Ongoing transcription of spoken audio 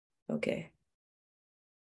Okay.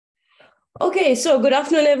 Okay, so good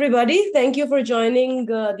afternoon, everybody. Thank you for joining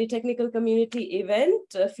the technical community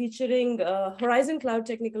event featuring Horizon Cloud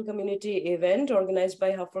Technical Community event organized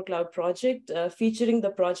by Hub for Cloud project featuring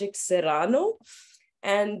the project Serrano.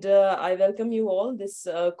 And I welcome you all. This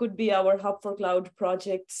could be our Hub for Cloud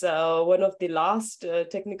project's one of the last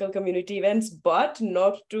technical community events, but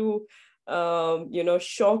not to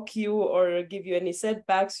shock you or give you any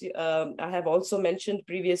setbacks. I have also mentioned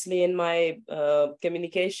previously in my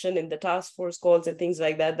communication in the task force calls and things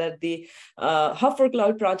like that, that the Hub for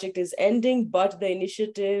Cloud project is ending, but the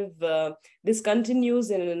initiative, this continues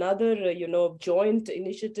in another, joint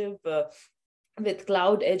initiative with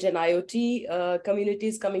Cloud, Edge, and IoT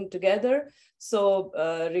communities coming together. So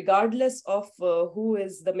regardless of who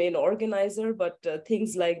is the main organizer, but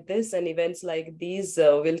things like this and events like these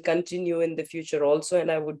will continue in the future also.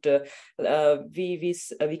 And I would,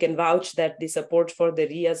 we can vouch that the support for the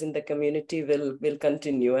RIAs in the community will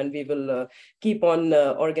continue, and we will keep on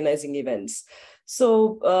organizing events.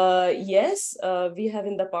 So yes, we have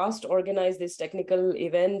in the past organized these technical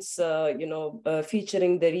events,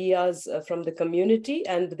 featuring the RIAs from the community,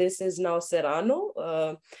 and this is now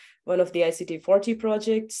Serrano, one of the ICT 40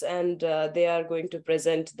 projects, and they are going to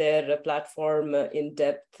present their platform in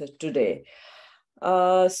depth today.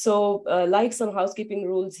 Like some housekeeping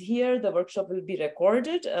rules here, the workshop will be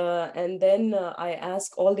recorded, and then I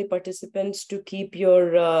ask all the participants to keep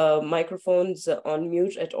your microphones on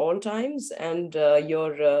mute at all times, and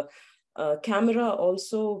your camera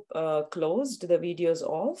also closed, the video is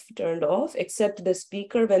off, turned off, except the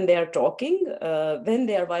speaker when they are talking. While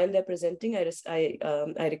they're presenting, I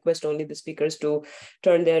request only the speakers to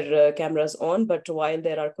turn their cameras on, but while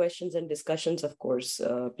there are questions and discussions, of course,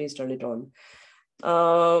 please turn it on.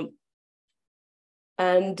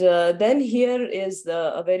 Then here is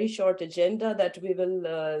a very short agenda that we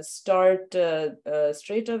will start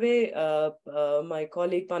straight away. My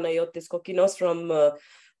colleague Panayotis Kokinos from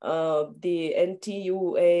the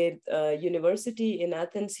NTUA University in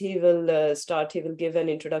Athens, he will give an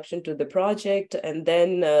introduction to the project, and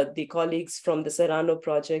then the colleagues from the Serrano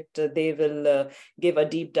project, they will give a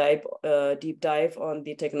deep dive on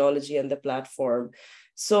the technology and the platform.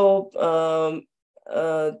 So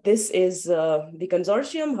this is the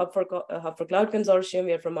consortium, Hub for Cloud Consortium.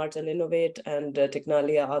 We are from Artel Innovate, and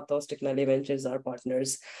Technalia, Athos, Technalia Ventures are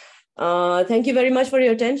partners. Thank you very much for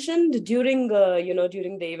your attention. During the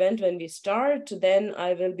event when we start, then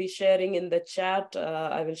I will be sharing in the chat.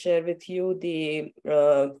 I will share with you the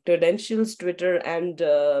credentials, Twitter, and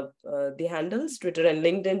the handles, Twitter and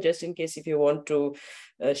LinkedIn, just in case if you want to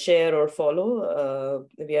share or follow.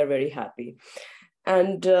 We are very happy.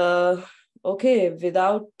 And okay,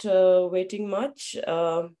 without waiting much,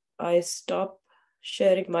 I stop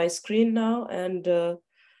sharing my screen now, and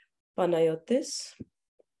Panayotis.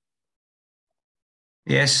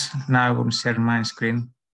 Yes, now I will share my screen.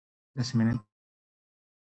 Just a minute.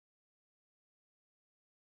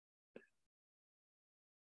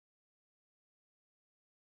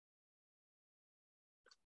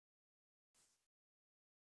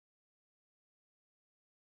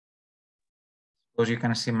 So you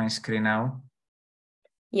can see my screen now?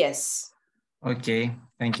 Yes. Okay,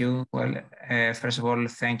 thank you. Well, first of all,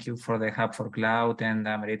 thank you for the Hub for Cloud and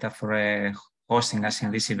Amrita for hosting us in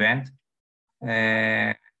this event.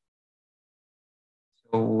 So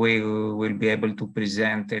we will be able to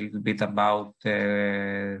present a little bit about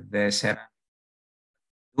the SERRANO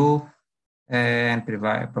EU and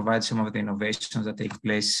provide some of the innovations that take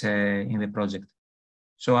place in the project.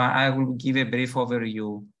 So I will give a brief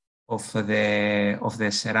overview of the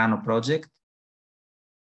SERRANO project.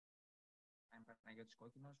 I'm Panayotis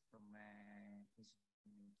Kokinos from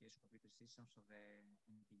Communication Computer Systems of the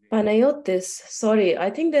Panayotis, sorry, I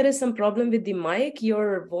think there is some problem with the mic.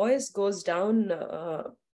 Your voice goes down.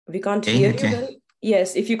 We can't hear you well.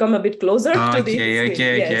 Yes, if you come a bit closer to the screen.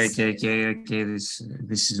 Okay.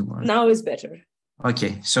 This is one. Now is better.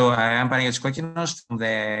 Okay, so I am Panayotis Kokinos from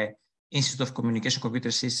the Institute of Communication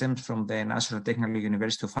Computer Systems from the National Technical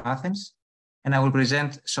University of Athens, and I will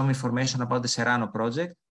present some information about the Serrano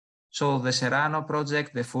project. So the Serrano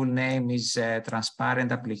project, the full name is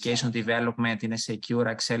Transparent Application Development in a Secure,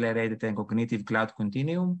 Accelerated, and Cognitive Cloud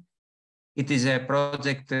Continuum. It is a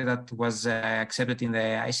project that was accepted in the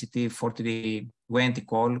ICT 4020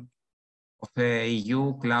 call of the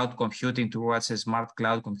EU Cloud Computing towards a Smart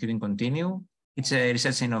Cloud Computing Continuum. It's a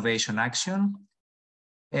research innovation action.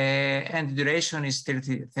 And the duration is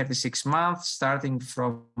 36 months, starting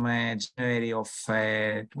from January of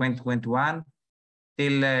 2021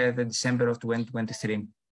 till the December of 2023.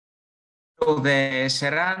 So the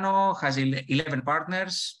Serrano has 11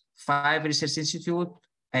 partners, 5 research institutes,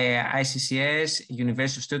 ICCS,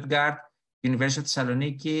 University of Stuttgart, University of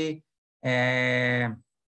Thessaloniki,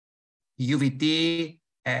 UVT,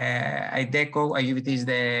 IDECO. UVT is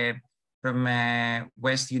from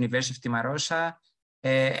West University of Timarosa.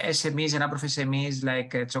 SMEs, a number of SMEs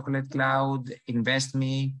like Chocolate Cloud,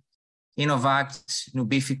 InvestMe, Innovax,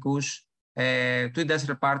 Nubificus, 2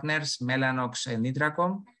 industrial partners, Mellanox and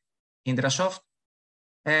Intrasoft.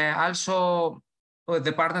 Also,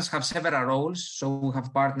 the partners have several roles. So we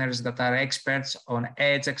have partners that are experts on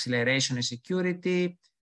edge acceleration and security.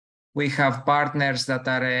 We have partners that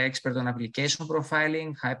are experts on application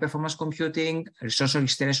profiling, high-performance computing, resource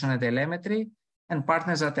orchestration and telemetry, and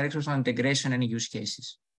partners that are experts on integration and use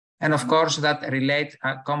cases. And of course, that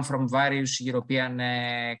come from various European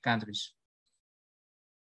countries.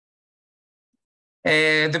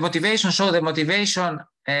 The motivation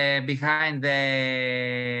behind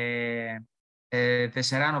the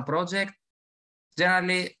SERRANO project,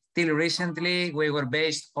 generally, till recently, we were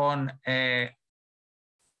based on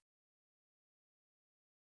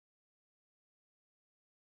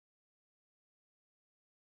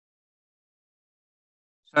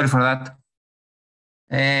sorry for that.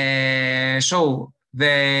 So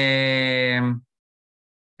the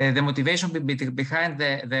motivation behind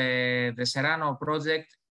the SERRANO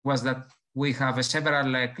project was that we have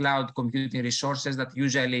several cloud computing resources that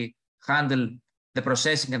usually handle the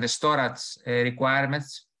processing and the storage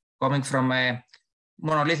requirements coming from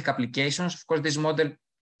monolithic applications. Of course, this model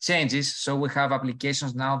changes. So we have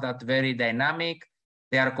applications now that are very dynamic.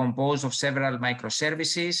 They are composed of several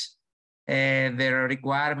microservices. Their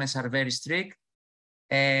requirements are very strict.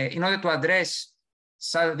 In order to address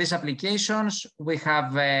these applications, we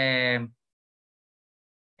have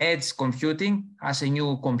edge computing as a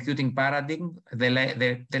new computing paradigm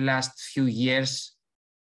the last few years,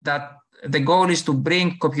 that the goal is to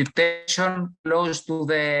bring computation close to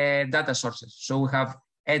the data sources. So we have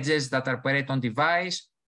edges that operate on device,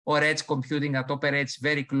 or edge computing that operates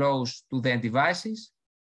very close to the devices.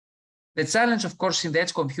 The challenge, of course, in the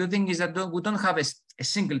edge computing is that we don't have a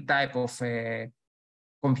single type of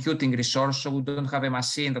computing resource. So we don't have a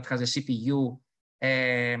machine that has a CPU.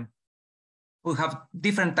 We have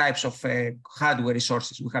different types of hardware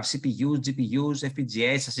resources. We have CPUs, GPUs,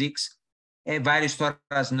 FPGAs, ASICs, various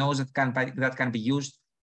storage nodes that can be used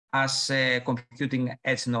as computing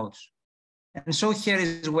edge nodes. And so here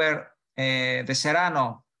is where the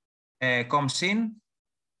SERRANO comes in.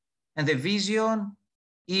 And the vision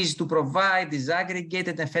is to provide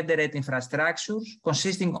disaggregated and federated infrastructures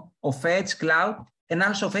consisting of edge cloud and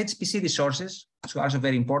also of edge PC resources, which are also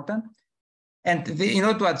very important. And in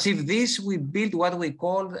order to achieve this, we built what we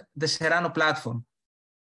call the SERRANO platform.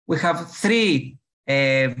 We have 3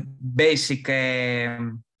 basic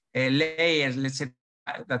layers, let's say,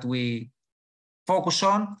 that we focus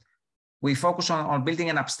on. We focus on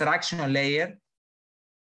building an abstraction layer.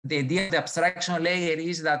 The idea of the abstraction layer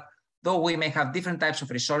is that though we may have different types of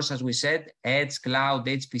resources, as we said, edge, cloud,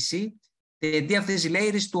 edge PC, the idea of this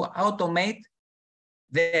layer is to automate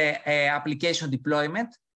the application deployment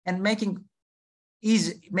and making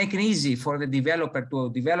easy for the developer to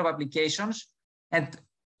develop applications, and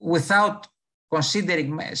without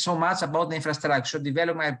considering so much about the infrastructure,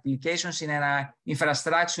 developing applications in an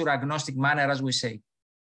infrastructure agnostic manner, as we say.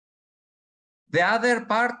 The other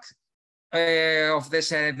part of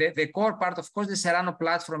the core part, of course, the SERRANO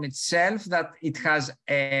platform itself, that it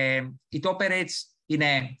operates in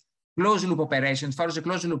a closed loop operation. It follows a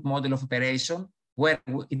closed loop model of operation where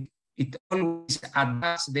it always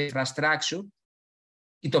adapts the infrastructure.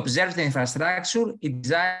 It observes the infrastructure. It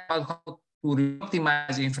decides how to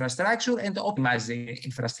optimize the infrastructure and optimize the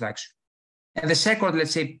infrastructure. And the second,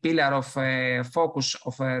 let's say, pillar of focus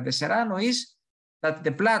of the SERRANO is that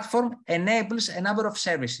the platform enables a number of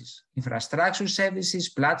services, infrastructure services,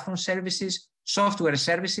 platform services, software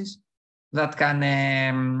services that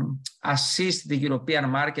can assist the European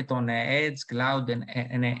market on edge, cloud,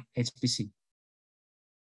 and HPC.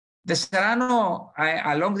 The SERRANO,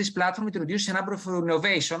 along this platform, introduced a number of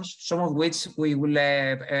innovations, some of which they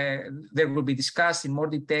will be discussed in more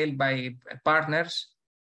detail by partners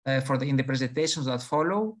in the presentations that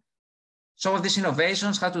follow. Some of these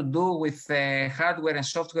innovations have to do with hardware and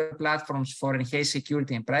software platforms for enhanced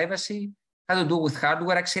security and privacy, have to do with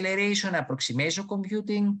hardware acceleration, approximation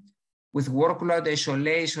computing, with workload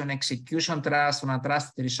isolation, execution trust on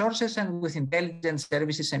untrusted resources, and with intelligent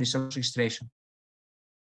services and resource orchestration.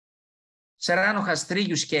 SERRANO has 3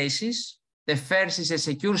 use cases. The first is a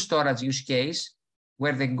secure storage use case,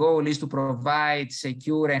 where the goal is to provide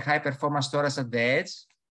secure and high-performance storage at the edge.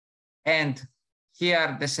 And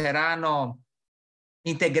here, the SERRANO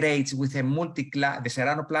integrates with a multi-cloud, the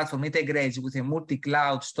Serrano platform integrates with a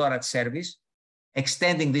multi-cloud storage service,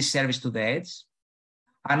 extending this service to the edge.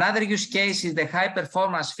 Another use case is the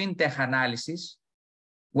high-performance fintech analysis,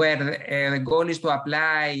 where the goal is to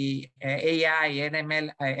apply AI and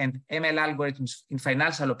ML algorithms in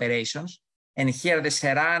financial operations. And here the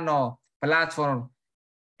Serrano platform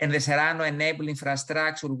and the Serrano-enabled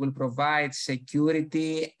infrastructure will provide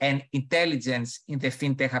security and intelligence in the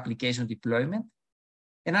fintech application deployment.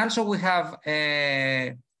 And also we have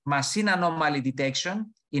machine anomaly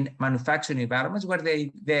detection in manufacturing environments, where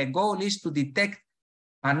the goal is to detect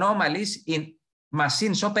anomalies in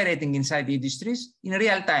machines operating inside the industries in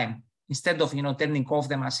real time. Instead of turning off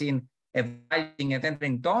the machine, evaluating and then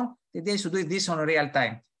turning it on, the idea is to do this on real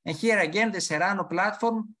time. And here again, the Serrano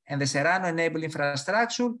platform and the Serrano-enabled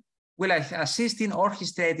infrastructure will assist in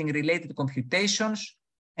orchestrating related computations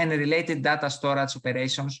and related data storage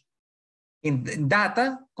operations in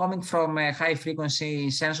data coming from high-frequency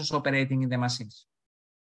sensors operating in the machines.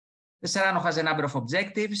 The Serrano has a number of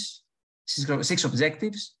objectives, 6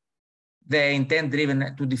 objectives. The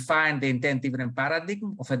intent-driven, to define the intent-driven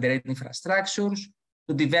paradigm of federated infrastructures,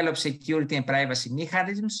 to develop security and privacy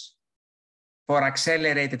mechanisms for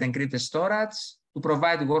accelerated encrypted storage, to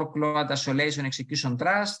provide workload isolation execution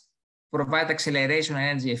trust, provide acceleration and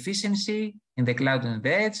energy efficiency in the cloud and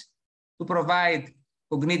the edge, to provide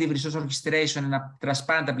cognitive resource orchestration and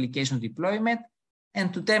transparent application deployment,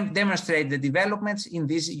 and to demonstrate the developments in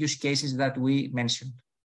these use cases that we mentioned.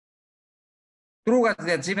 Throughout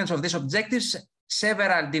the achievements of these objectives,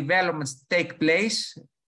 several developments take place.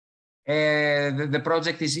 The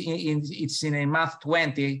project is in month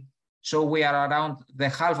 20, so we are around the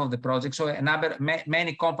half of the project. So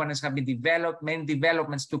many components have been developed, many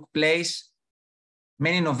developments took place,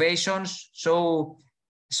 many innovations. So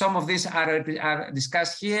some of these are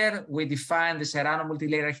discussed here. We define the Serrano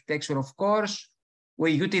multi-layer architecture, of course.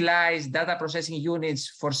 We utilize data processing units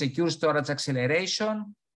for secure storage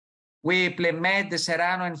acceleration. We implement the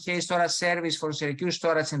Serrano enhanced storage service for secure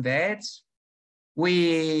storage in the edge.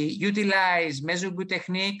 We utilize measurable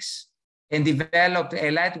techniques and developed a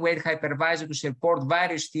lightweight hypervisor to support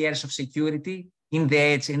various tiers of security in the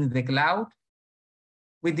edge and in the cloud.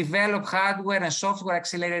 We develop hardware and software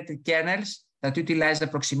accelerated kernels that utilize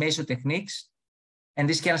approximation techniques. And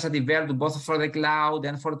these kernels are developed both for the cloud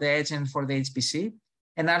and for the edge and for the HPC.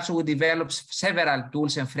 And also we develop several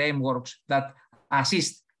tools and frameworks that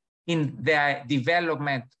assist in the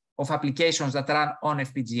development of applications that run on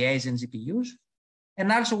FPGAs and GPUs.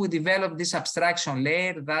 And also we develop this abstraction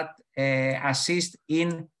layer that assists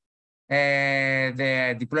in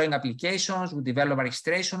the deploying applications. We develop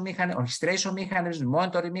orchestration mechanisms,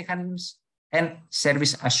 monitoring mechanisms, and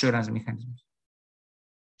service assurance mechanisms.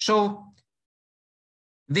 So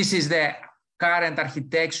this is the current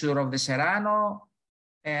architecture of the Serrano.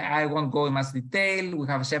 I won't go in much detail. We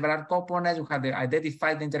have several components. We have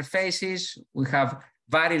identified interfaces. We have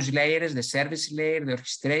various layers, the service layer, the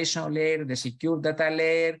orchestration layer, the secure data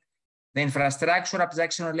layer, the infrastructure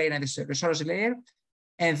abstraction layer, and the resource layer.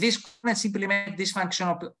 And these components implement this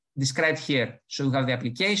function described here. So we have the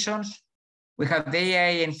applications. We have the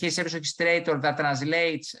AI enhanced service orchestrator that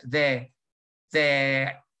translates the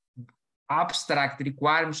abstract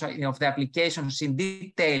requirements of the applications in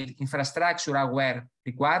detailed infrastructure-aware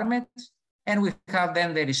requirements. And we have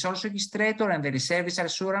then the resource orchestrator and the service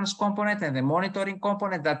assurance component and the monitoring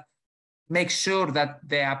component that makes sure that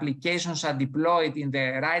the applications are deployed in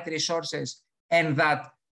the right resources, and that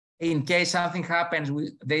in case something happens,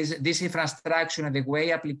 this infrastructure and the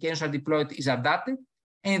way applications are deployed is adapted.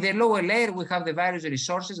 And in the lower layer, we have the various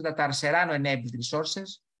resources that are Serrano-enabled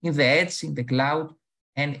resources in the edge, in the cloud,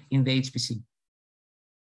 and in the HPC.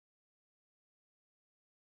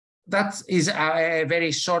 That is a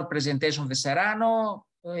very short presentation of the Serrano.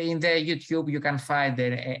 In the YouTube, you can find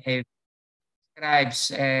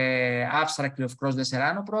describes abstractly, of course, the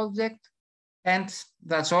Serrano project. And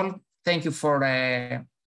that's all. Thank you for the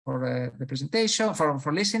presentation,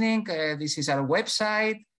 for listening. This is our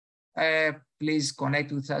website. Please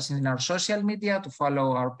connect with us in our social media to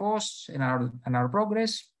follow our posts and our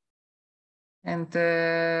progress. And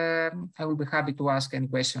I will be happy to ask any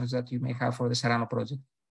questions that you may have for the Serrano project.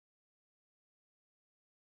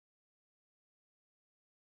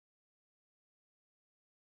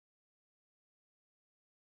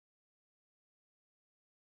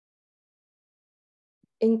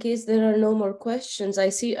 In case there are no more questions,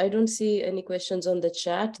 I don't see any questions on the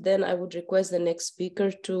chat, then I would request the next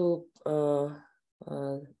speaker to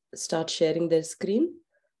start sharing their screen.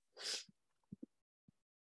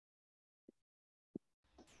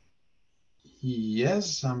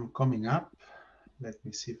 Yes, I'm coming up. Let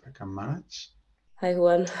me see if I can manage. Hi,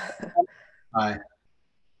 Juan. Hi.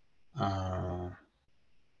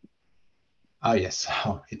 Oh, yes.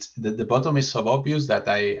 Oh, it's the bottom is so obvious that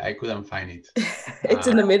I couldn't find it. It's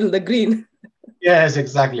in the middle, the green. Yes,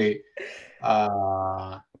 exactly.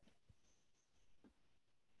 Let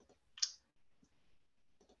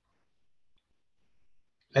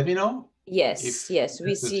me know. Yes, yes,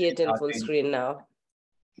 we see it in full screen now.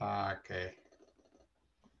 Okay.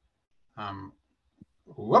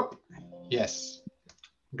 Whoop. Yes.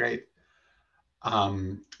 Great.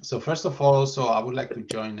 So first of all, so I would like to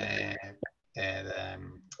join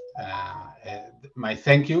my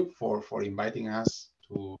thank you for inviting us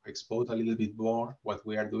to expose a little bit more what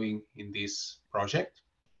we are doing in this project.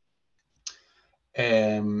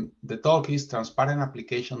 The talk is Transparent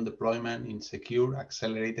Application Deployment in Secure,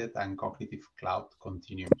 Accelerated, and Cognitive Cloud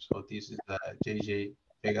Continuum. So this is JJ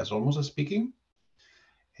Vegas almost speaking.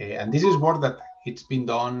 And this is work that it's been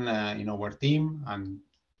done in our team, and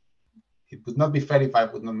it would not be fair if I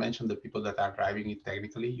would not mention the people that are driving it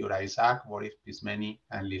technically: Yura Isaac, Boris Pismeni,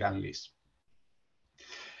 and Liran Lis.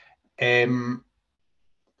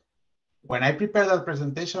 When I prepared that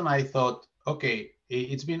presentation, I thought, okay,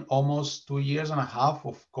 it's been almost 2.5 years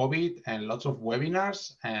of COVID and lots of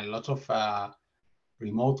webinars and lots of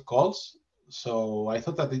remote calls. So I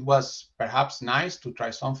thought that it was perhaps nice to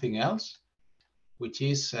try something else, which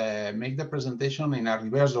is make the presentation in a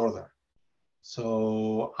reverse order.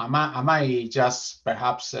 So I might just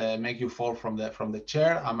perhaps make you fall from the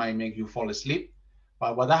chair. I might make you fall asleep.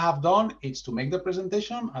 But what I have done is to make the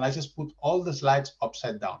presentation, and I just put all the slides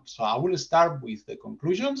upside down. So I will start with the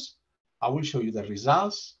conclusions. I will show you the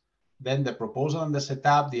results, then the proposal and the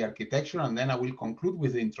setup, the architecture, and then I will conclude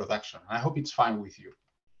with the introduction. I hope it's fine with you.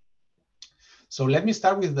 So let me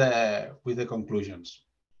start with the conclusions.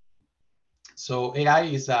 So AI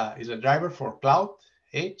is a driver for cloud,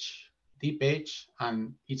 edge, deep edge,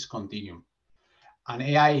 and its continuum. And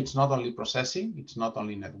AI, it's not only processing, it's not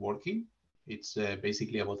only networking, it's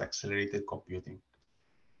basically about accelerated computing.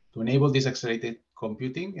 To enable this accelerated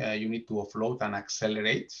computing, you need to offload and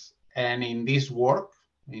accelerate. And in this work,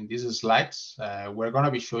 in these slides, we're going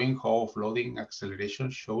to be showing how offloading acceleration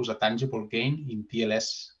shows a tangible gain in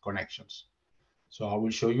TLS connections. So I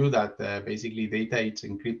will show you that basically data is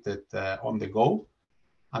encrypted on the go,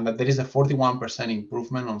 and that there is a 41%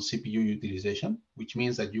 improvement on CPU utilization, which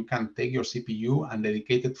means that you can take your CPU and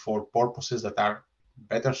dedicate it for purposes that are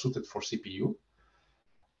better suited for CPU,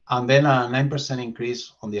 and then a 9%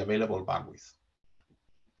 increase on the available bandwidth.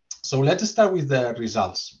 So let's start with the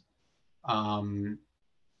results.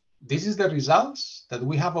 This is the results that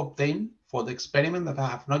we have obtained for the experiment that I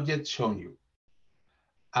have not yet shown you.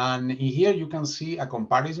 And here you can see a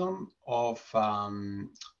comparison of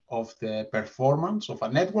the performance of a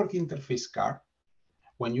network interface card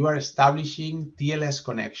when you are establishing TLS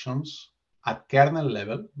connections at kernel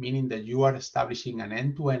level, meaning that you are establishing an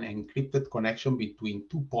end-to-end encrypted connection between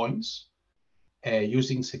 2 points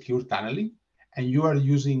using secure tunneling, and you are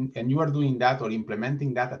doing that or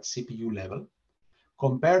implementing that at CPU level,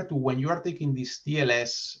 compared to when you are taking this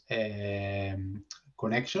TLS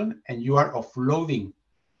connection and you are offloading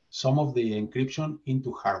some of the encryption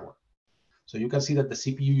into hardware. So you can see that the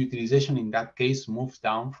CPU utilization in that case moves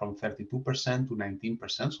down from 32% to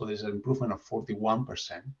 19%. So there's an improvement of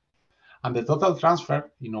 41%. And the total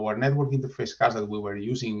transfer in our network interface cards that we were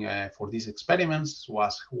using for these experiments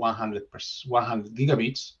was 100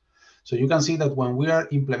 gigabits. So you can see that when we are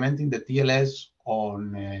implementing the TLS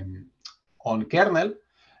on kernel,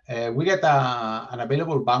 we get an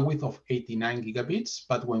available bandwidth of 89 gigabits,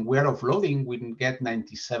 but when we're offloading, we get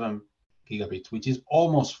 97 gigabits, which is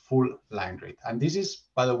almost full line rate. And this is,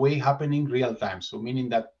 by the way, happening real time. So meaning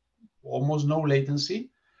that almost no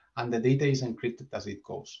latency, and the data is encrypted as it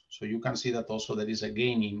goes. So you can see that also there is a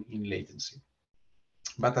gain in latency,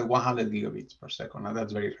 but at 100 gigabits per second, and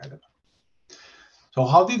that's very relevant. So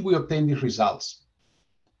how did we obtain these results?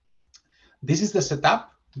 This is the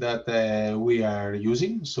setup that we are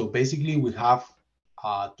using. So basically we have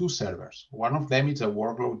 2 servers. One of them is a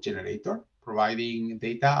workload generator providing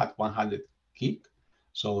data at 100 gig.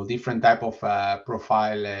 So different type of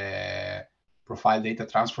profile data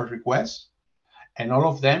transfer requests. And all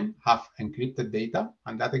of them have encrypted data,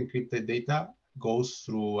 and that encrypted data goes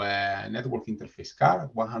through a network interface card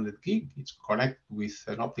at 100 gig. It's connected with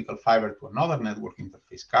an optical fiber to another network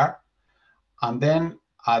interface card. And then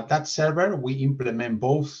at that server, we implement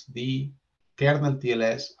both the kernel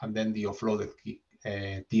TLS and then the offloaded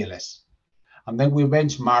TLS. And then we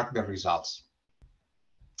benchmark the results.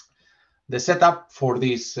 The setup for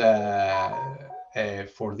this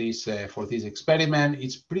for this experiment,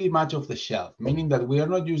 it's pretty much off the shelf, meaning that we are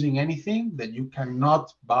not using anything that you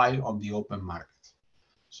cannot buy on the open market.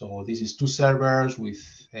 So this is 2 servers with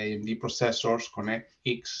AMD processors,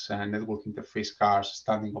 ConnectX network interface cards,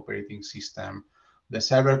 standing operating system. The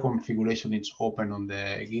server configuration is open on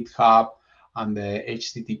the GitHub, and the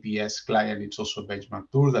HTTPS client is also a benchmark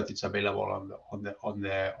tool that is available on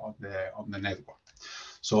the network.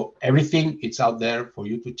 So everything it's out there for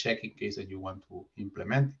you to check in case that you want to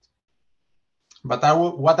implement it. But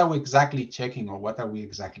what are we exactly checking, or what are we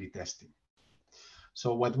exactly testing?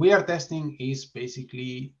 So what we are testing is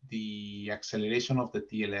basically the acceleration of the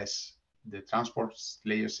TLS, the transport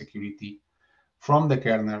layer security, from the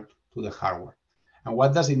kernel to the hardware. And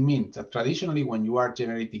what does it mean? That traditionally, when you are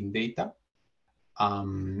generating data,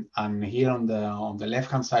 and here on the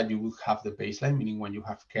left-hand side, you will have the baseline, meaning when you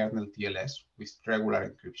have kernel TLS with regular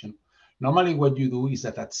encryption. Normally, what you do is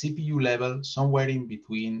that at CPU level, somewhere in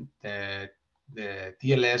between the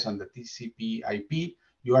TLS and the TCP IP,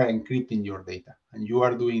 you are encrypting your data, and you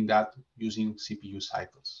are doing that using CPU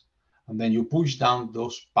cycles. And then you push down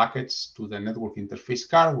those packets to the network interface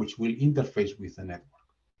card, which will interface with the network.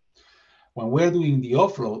 When we're doing the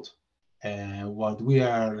offload, what we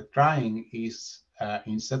are trying is,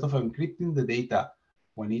 instead of encrypting the data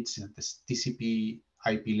when it's at the TCP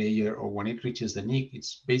IP layer or when it reaches the NIC,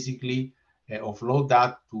 it's basically offload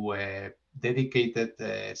that to a dedicated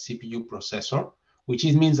CPU processor, which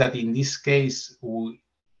means that in this case,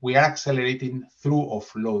 we are accelerating through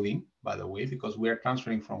offloading, by the way, because we are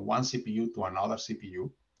transferring from one CPU to another CPU.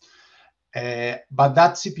 But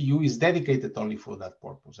that CPU is dedicated only for that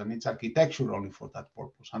purpose, and it's architecture only for that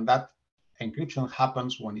purpose. And that encryption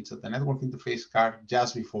happens when it's at the network interface card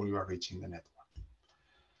just before you are reaching the network.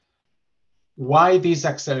 Why this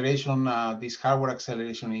acceleration, this hardware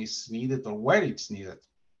acceleration is needed, or where it's needed?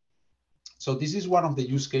 So this is one of the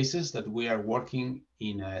use cases that we are working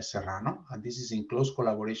in Serrano, and this is in close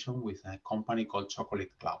collaboration with a company called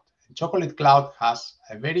Chocolate Cloud. And Chocolate Cloud has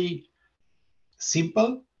a very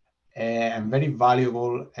simple and very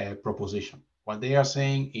valuable proposition. What they are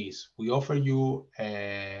saying is, we offer you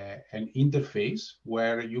an interface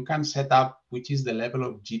where you can set up which is the level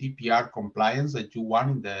of GDPR compliance that you want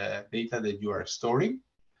in the data that you are storing.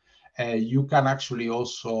 You can actually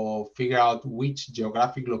also figure out which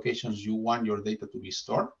geographic locations you want your data to be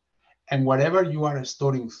stored. And whatever you are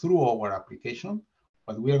storing through our application,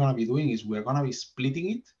 what we are going to be doing is we're going to be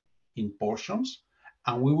splitting it in portions,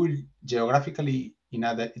 and we will geographically, in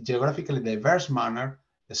a geographically diverse manner,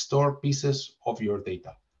 store pieces of your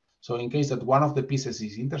data. So in case that one of the pieces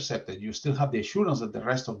is intercepted, you still have the assurance that the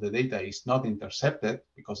rest of the data is not intercepted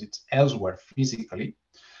because it's elsewhere physically.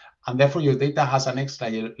 And therefore, your data has an extra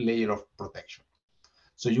layer of protection.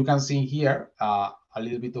 So you can see here a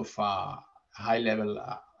little bit of a high-level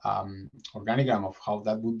organigram of how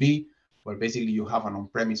that would be, where basically you have an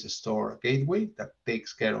on-premise store gateway that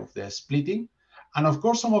takes care of the splitting. And of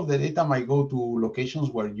course, some of the data might go to locations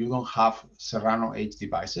where you don't have Serrano Edge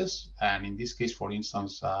devices. And in this case, for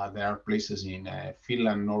instance, there are places in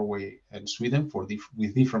Finland, Norway, and Sweden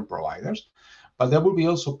with different providers. But there will be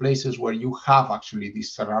also places where you have actually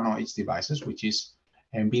these Serrano Edge devices, which is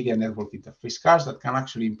NVIDIA network interface cards that can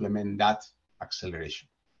actually implement that acceleration.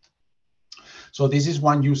 So this is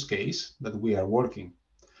one use case that we are working.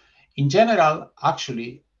 In general,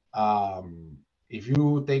 actually, if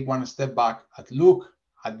you take one step back and look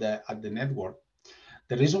at the network,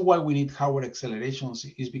 the reason why we need hardware accelerations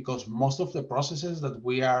is because most of the processes that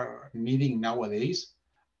we are needing nowadays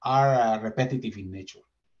are repetitive in nature.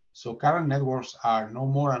 So current networks are no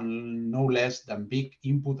more and no less than big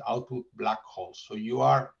input-output black holes. So you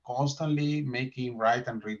are constantly making write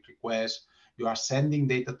and read requests. You are sending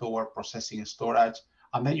data toward processing and storage,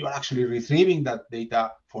 and then you are actually retrieving that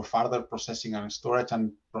data for further processing and storage,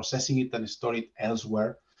 and processing it and store it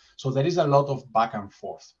elsewhere. So there is a lot of back and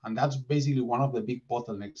forth, and that's basically one of the big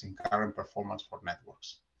bottlenecks in current performance for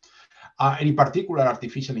networks. In particular,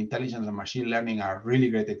 artificial intelligence and machine learning are really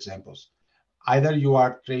great examples. Either you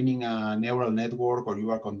are training a neural network or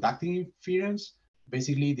you are conducting inference.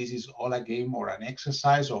 Basically, this is all a game or an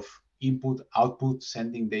exercise of input, output,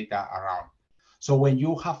 sending data around. So when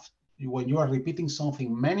you are repeating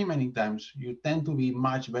something many, many times, you tend to be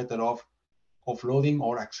much better off offloading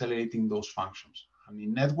or accelerating those functions. And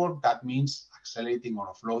in network, that means accelerating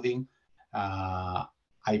or offloading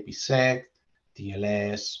IPsec,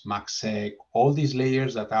 TLS, MACsec, all these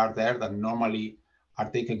layers that are there that normally are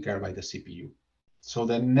taken care by the CPU. So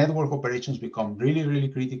the network operations become really, really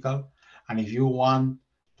critical. And if you want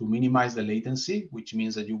to minimize the latency, which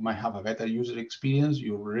means that you might have a better user experience,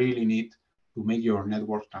 you really need to make your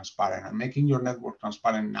network transparent. And making your network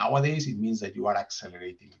transparent nowadays, it means that you are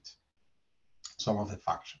accelerating it, some of the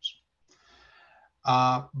functions.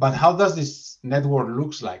 But how does this network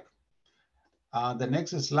looks like? The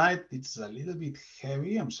next slide, it's a little bit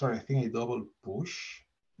heavy. I'm sorry, I think I double push.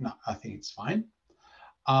 No, I think it's fine.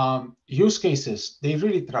 Use cases, they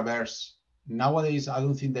really traverse. Nowadays, I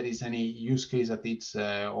don't think there is any use case that it's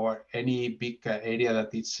or any big area that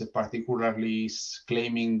it's particularly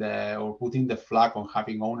claiming or putting the flag on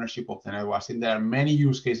having ownership of the network. I think there are many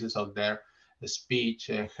use cases out there: the speech,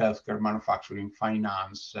 healthcare, manufacturing,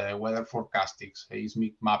 finance, weather forecasting,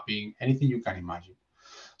 seismic mapping, anything you can imagine.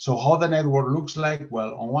 So how the network looks like?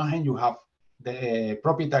 Well, on one hand, you have the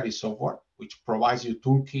proprietary software, which provides you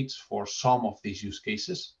toolkits for some of these use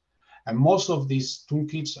cases. And most of these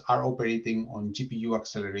toolkits are operating on GPU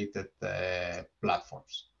accelerated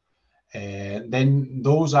platforms. Then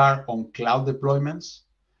those are on cloud deployments.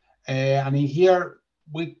 And in here,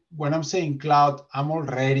 when I'm saying cloud, I'm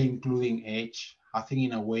already including edge. I think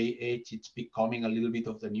in a way, edge, it's becoming a little bit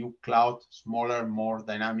of the new cloud, smaller, more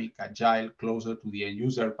dynamic, agile, closer to the end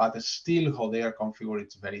user, but still how they are configured,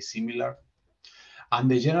 it's very similar. And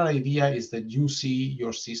the general idea is that you see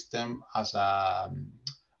your system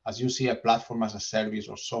as you see a platform as a service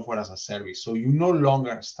or software as a service. So you no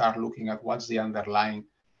longer start looking at what's the underlying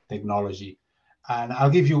technology. And I'll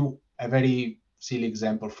give you a very silly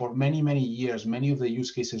example. For many, many years, many of the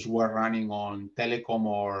use cases were running on telecom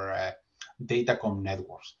or datacom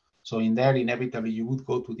networks. So in there, inevitably, you would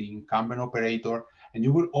go to the incumbent operator and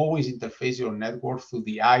you would always interface your network through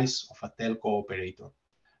the eyes of a telco operator.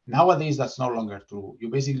 Nowadays, that's no longer true.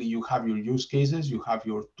 You have your use cases, you have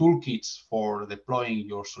your toolkits for deploying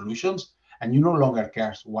your solutions, and you no longer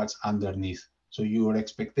care what's underneath. So your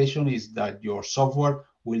expectation is that your software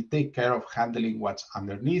will take care of handling what's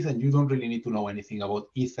underneath, and you don't really need to know anything about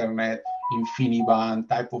Ethernet, InfiniBand,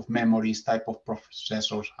 type of memories, type of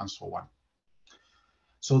processors, and so on.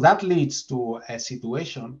 So that leads to a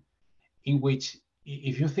situation in which,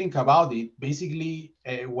 if you think about it, basically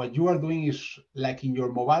what you are doing is like in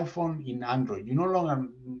your mobile phone in Android. You no longer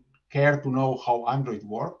care to know how Android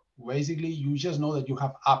works. Basically, you just know that you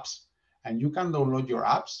have apps and you can download your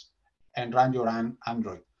apps and run your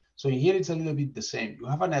Android. So here it's a little bit the same. You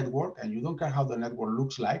have a network and you don't care how the network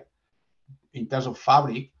looks like in terms of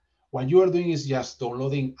fabric. What you are doing is just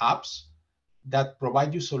downloading apps that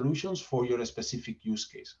provide you solutions for your specific use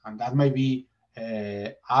case. And that might be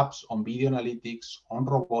apps on video analytics, on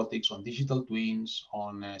robotics, on digital twins,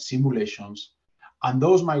 on simulations. And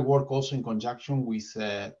those might work also in conjunction with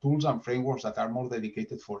tools and frameworks that are more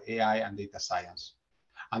dedicated for AI and data science.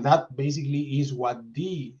 And that basically is what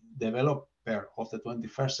the developer of the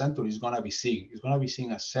 21st century is going to be seeing. It's going to be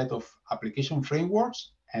seeing a set of application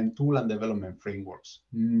frameworks and tool and development frameworks,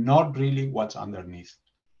 not really what's underneath.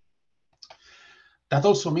 That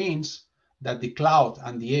also means that the cloud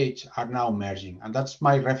and the edge are now merging. And that's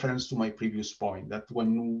my reference to my previous point, that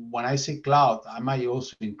when I say cloud, I might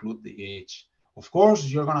also include the edge. Of course,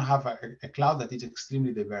 you're going to have a cloud that is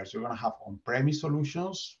extremely diverse. You're going to have on-premise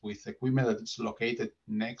solutions with equipment that is located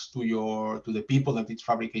next to the people that it's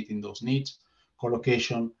fabricating those needs,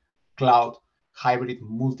 colocation, cloud, hybrid,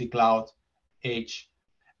 multi-cloud, edge.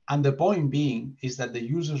 And the point being is that the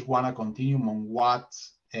users want a continuum on what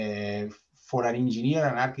for an engineer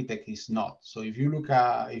and architect is not. So if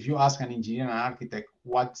you ask an engineer and architect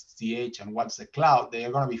what's the edge and what's the cloud, they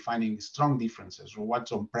are going to be finding strong differences, or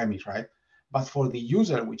what's on premise, right? But for the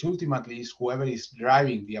user, which ultimately is whoever is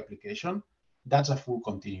driving the application, that's a full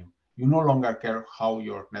continuum. You no longer care how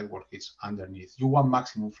your network is underneath. You want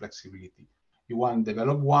maximum flexibility. You want to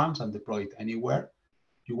develop once and deploy it anywhere.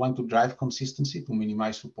 You want to drive consistency to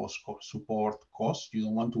minimize support costs. You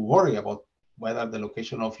don't want to worry about whether the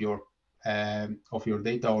location of your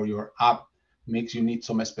data or your app makes you need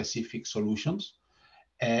some specific solutions.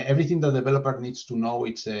 Everything the developer needs to know,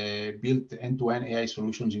 it's built end-to-end AI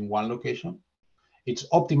solutions in one location. It's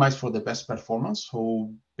optimized for the best performance.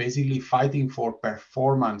 So basically fighting for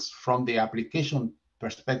performance from the application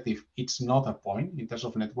perspective, it's not a point in terms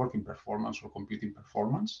of networking performance or computing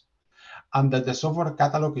performance. And that the software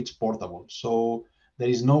catalog is portable. So there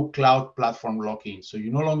is no cloud platform lock-in. So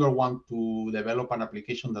you no longer want to develop an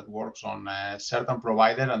application that works on a certain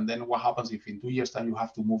provider, and then what happens if in 2 years' time you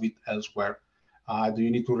have to move it elsewhere? Do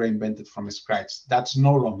you need to reinvent it from scratch? That's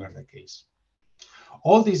no longer the case.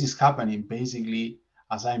 All this is happening basically,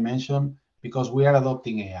 as I mentioned, because we are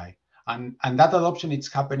adopting AI. And that adoption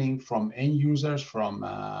is happening from end users, from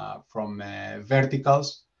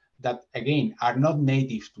verticals that, again, are not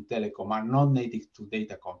native to telecom, are not native to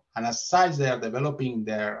datacom. And as such, they are developing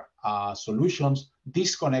their solutions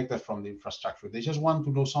disconnected from the infrastructure. They just want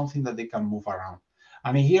to know something that they can move around.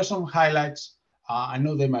 And here are some highlights. I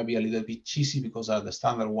know they might be a little bit cheesy because they are the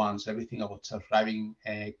standard ones, everything about self-driving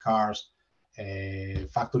cars,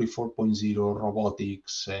 Factory 4.0,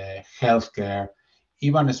 robotics, healthcare,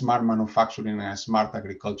 even smart manufacturing and smart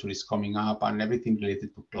agriculture is coming up, and everything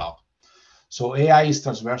related to cloud. So AI is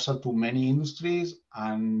transversal to many industries,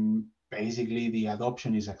 and basically the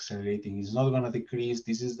adoption is accelerating. It's not going to decrease.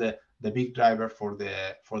 This is the big driver for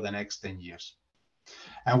the next 10 years.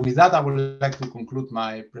 And with that, I would like to conclude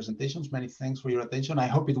my presentations. Many thanks for your attention. I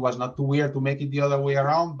hope it was not too weird to make it the other way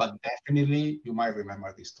around, but definitely you might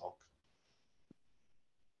remember this talk.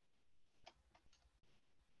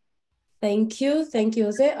 Thank you,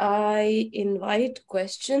 Jose. I invite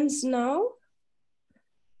questions now.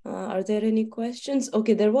 Are there any questions?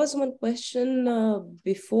 Okay, there was one question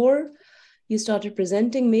before you started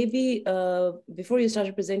presenting, maybe before you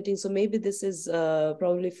started presenting, so maybe this is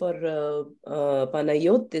probably for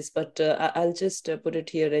Panayotis, but I'll just put it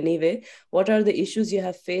here anyway. What are the issues you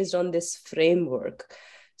have faced on this framework?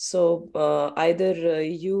 So either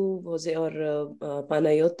you, Jose, or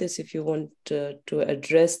Panayotis, if you want to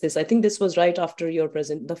address this. I think this was right after your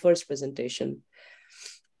the first presentation.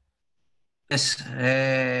 Yes.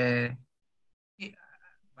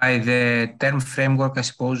 By the term framework, I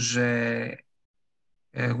suppose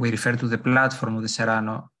we refer to the platform of the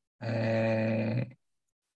Serrano.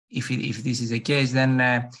 If this is the case, then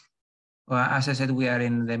as I said, we are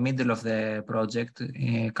in the middle of the project.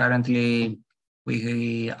 Currently,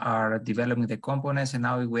 we are developing the components, and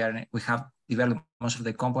now we have developed most of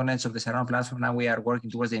the components of the Serrano platform. Now we are working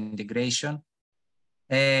towards the integration.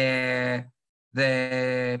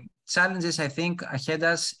 The challenges I think ahead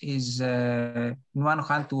us is, on one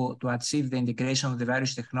hand, to achieve the integration of the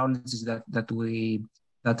various technologies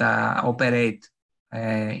that operate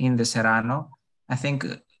in the Serrano. I think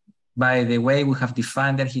by the way we have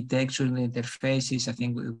defined the architecture and the interfaces, I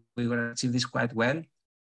think we will achieve this quite well.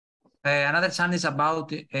 Another challenge is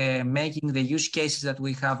about making the use cases that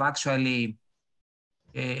we have actually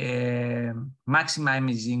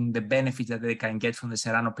maximizing the benefits that they can get from the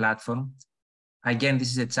Serrano platform. Again, this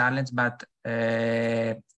is a challenge, but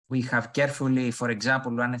we have carefully, for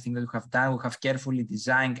example, one thing that we have done, we have carefully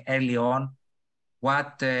designed early on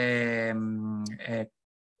what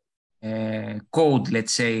code,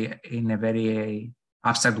 let's say, in a very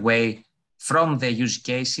abstract way, from the use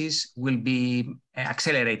cases will be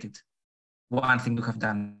accelerated. One thing we have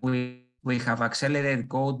done, we have accelerated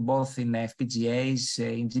code both in FPGAs,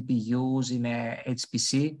 in GPUs, in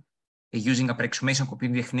HPC, using approximation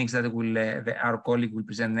computing techniques that our colleague will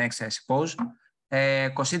present next, I suppose,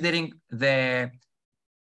 considering the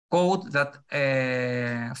code that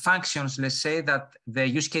functions, let's say, that the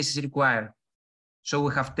use cases require. So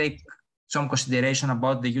we have taken some consideration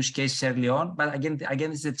about the use cases early on, but again,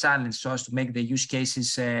 it's a challenge so as to make the use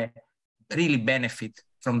cases really benefit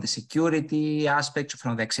from the security aspects,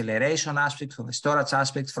 from the acceleration aspects, from the storage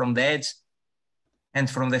aspects, from the edge, and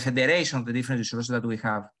from the federation of the different resources that we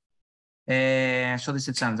have. So this is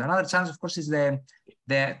a challenge. Another challenge, of course, is the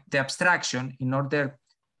abstraction. In order,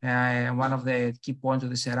 one of the key points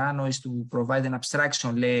of the Serrano is to provide an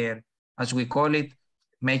abstraction layer, as we call it,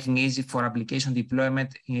 making it easy for application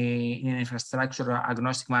deployment in an infrastructure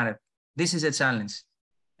agnostic manner. This is a challenge.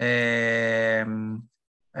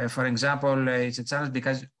 For example, it's a challenge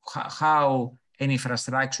because how an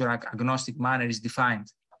infrastructure agnostic manner is defined.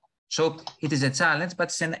 So it is a challenge,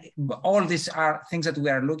 but all these are things that we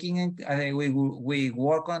are looking at. We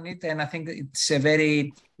work on it, and I think it's a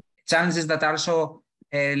very challenges that also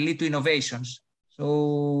lead to innovations.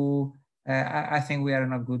 So I think we are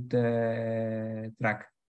on a good track.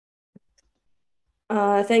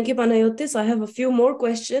 Thank you, Panayotis. I have a few more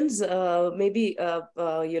questions. Maybe,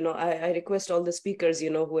 I request all the speakers,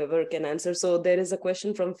 whoever can answer. So there is a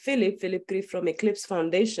question from Philip Krief from Eclipse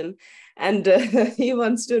Foundation, and he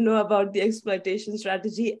wants to know about the exploitation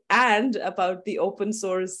strategy and about the open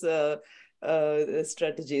source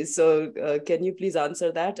strategies. So can you please answer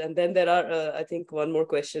that? And then there are, I think, one more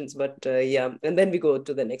questions, but yeah, and then we go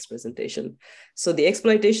to the next presentation. So the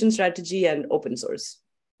exploitation strategy and open source.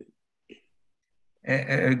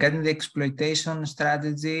 Regarding the exploitation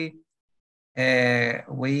strategy,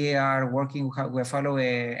 we are working, we follow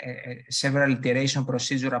a several iteration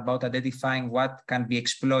procedure about identifying what can be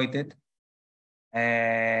exploited. We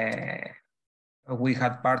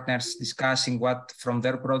had partners discussing what from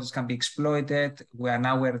their products can be exploited.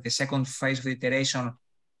 We're at the second phase of the iteration,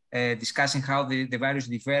 discussing how the various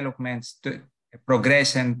developments to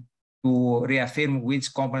progress and to reaffirm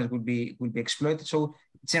which components will be exploited. So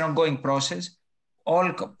it's an ongoing process.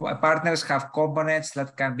 All partners have components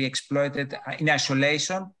that can be exploited in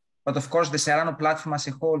isolation, but of course the Serrano platform as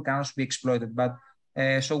a whole can also be exploited. But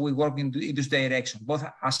so we work in this direction, both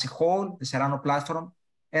as a whole, the Serrano platform,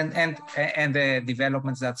 and the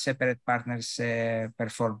developments that separate partners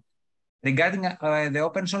perform. Regarding the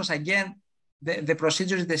open source, again, the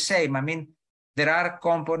procedure is the same. I mean, there are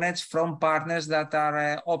components from partners that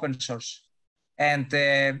are open source, and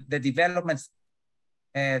the developments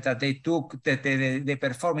that they took, that they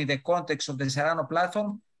perform in the context of the Serrano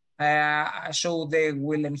platform, so they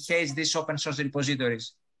will enhance these open source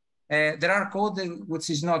repositories. There are code which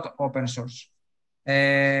is not open source.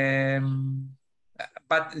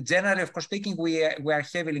 But generally, of course speaking, we are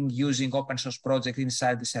heavily using open source projects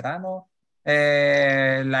inside the Serrano,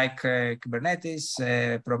 like Kubernetes,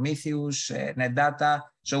 Prometheus, NetData.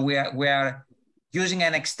 So we are using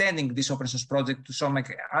and extending this open source project to some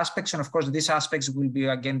aspects, and of course, these aspects will be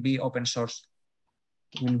again open source.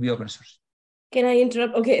 Can I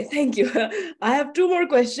interrupt? Okay, thank you. I have two more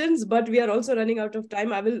questions, but we are also running out of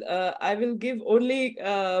time. I will give only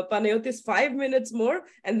Panayotis 5 minutes more,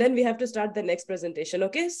 and then we have to start the next presentation.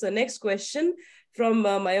 Okay, so next question from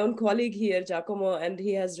my own colleague here, Giacomo, and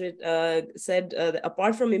he has said,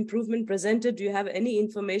 apart from improvement presented, do you have any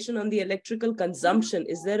information on the electrical consumption?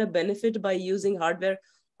 Is there a benefit by using hardware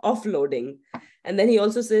offloading? And then he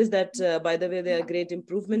also says that, by the way, there are great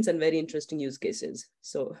improvements and very interesting use cases.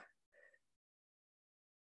 So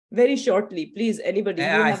very shortly, please, anybody.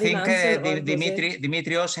 I think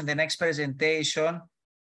Dimitrios in the next presentation,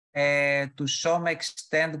 to some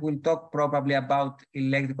extent, will talk probably about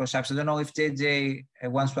electrical subs. I don't know if JJ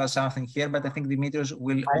wants to add something here, but I think Dimitrios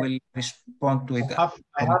will respond to it.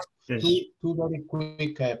 I have two very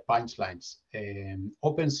quick punchlines.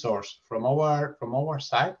 Open source, from our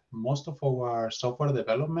side, most of our software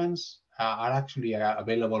developments are actually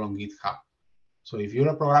available on GitHub. So if you're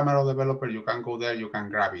a programmer or developer, you can go there, you can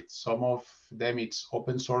grab it. Some of them, it's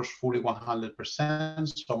open source, fully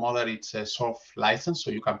 100%. Some other, it's a soft license, so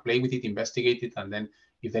you can play with it, investigate it, and then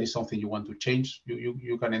if there is something you want to change,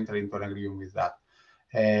 you can enter into an agreement with that.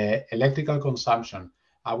 Electrical consumption.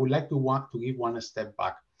 I would like to give one step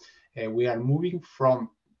back. We are moving from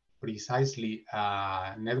precisely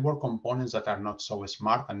network components that are not so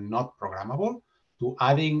smart and not programmable, to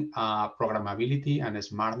adding programmability and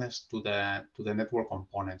smartness to the network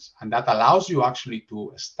components. And that allows you actually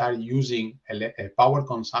to start using power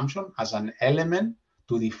consumption as an element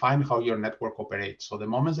to define how your network operates. So the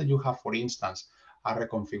moments that you have, for instance, a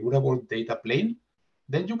reconfigurable data plane,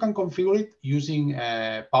 then you can configure it using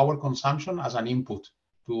power consumption as an input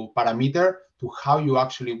to parameter to how you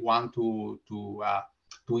actually want to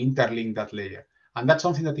interlink that layer. And that's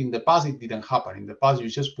something that in the past, it didn't happen. In the past, you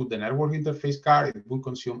just put the network interface card, it will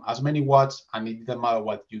consume as many watts, and it didn't matter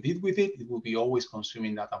what you did with it, it will be always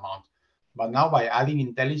consuming that amount. But now by adding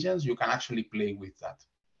intelligence, you can actually play with that.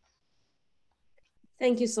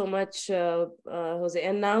 Thank you so much, Jose.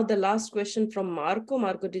 And now the last question from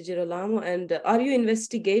Marco Di Girolamo. And are you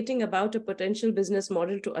investigating about a potential business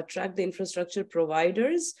model to attract the infrastructure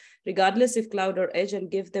providers, regardless if cloud or edge,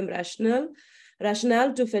 and give them rationale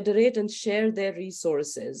to federate and share their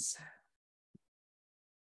resources?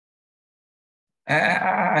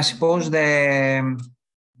 I suppose the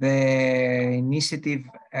initiative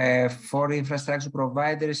for infrastructure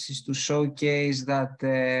providers is to showcase that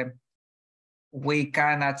we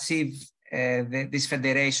can achieve these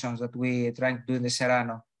federations that we are trying to do in the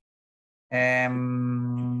Serrano.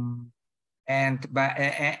 And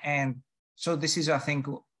so this is, I think,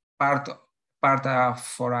 part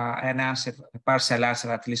for an answer, a partial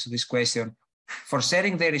answer at least to this question. For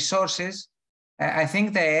sharing the resources, I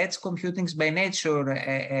think the edge computing is by nature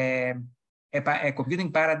a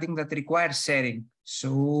computing paradigm that requires sharing.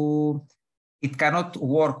 So it cannot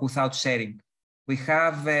work without sharing. We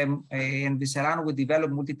have, in the Serrano, we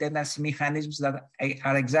develop multi-tenancy mechanisms that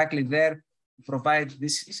are exactly there to provide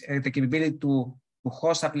this, the capability to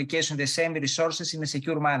host applications, the same resources in a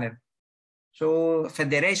secure manner. So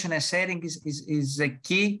federation and sharing is a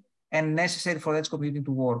key and necessary for edge computing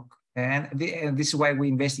to work. And this is why we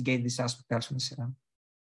investigate this aspect also in Serrano.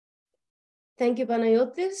 Thank you,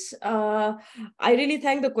 Panayotis. I really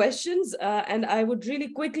thank the questions, and I would really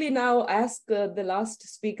quickly now ask the last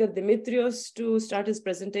speaker, Dimitrios, to start his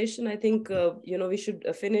presentation. I think we should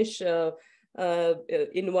finish in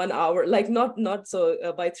 1 hour, like not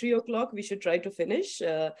so by 3 o'clock. We should try to finish.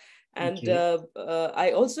 And Okay.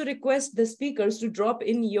 I also request the speakers to drop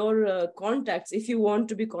in your contacts if you want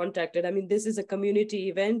to be contacted. I mean, this is a community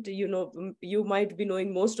event. You know, you might be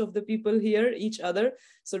knowing most of the people here, each other.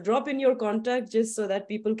 So drop in your contact just so that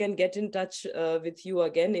people can get in touch with you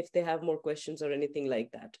again if they have more questions or anything like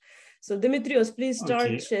that. So Dimitrios, please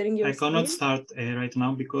start sharing your screen. I cannot start right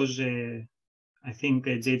now because I think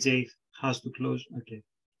JJ has to close. Okay.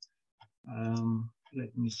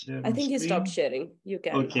 Let me share. I think he stopped sharing. You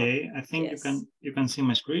can. Okay, I think you can see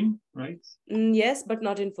my screen, right? Yes, but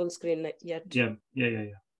not in full screen yet. Yeah.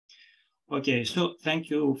 Okay, so thank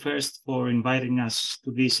you first for inviting us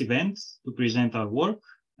to this event to present our work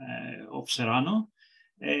of SERRANO.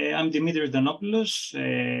 I'm Dimitris Danopoulos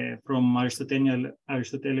from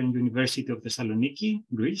Aristotelian University of Thessaloniki,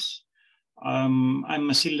 Greece. I'm a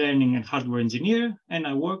machine learning and hardware engineer, and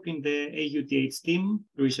I work in the AUTH team,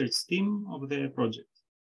 research team of the project.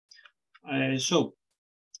 So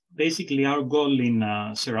basically our goal in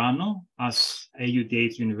SERRANO as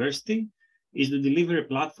AUTH University is to deliver a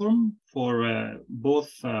platform for both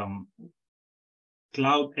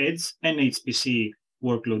cloud edge and HPC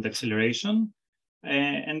workload acceleration.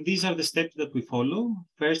 And these are the steps that we follow.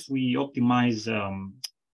 First, we optimize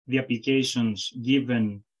the applications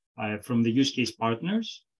given from the use case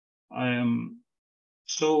partners.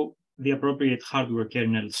 So the appropriate hardware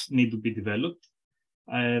kernels need to be developed.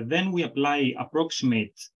 Then we apply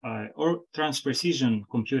approximate or trans-precision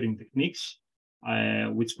computing techniques,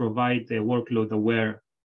 which provide a workload-aware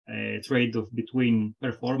trade-off between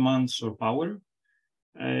performance or power.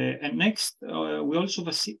 And next, we also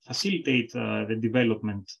facilitate the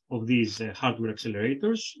development of these hardware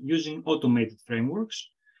accelerators using automated frameworks.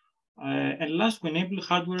 And last, we enable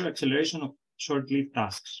hardware acceleration of short-lived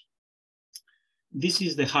tasks. This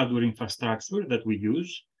is the hardware infrastructure that we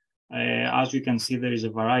use. As you can see, there is a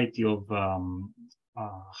variety of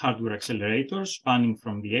hardware accelerators spanning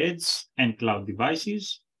from the edge and cloud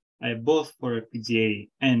devices, both for FPGA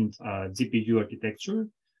and GPU architecture,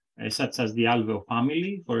 such as the Alveo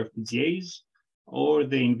family for FPGAs, or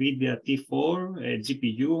the NVIDIA T4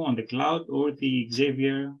 GPU on the cloud, or the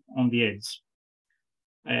Xavier on the edge.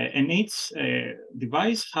 And each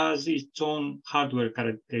device has its own hardware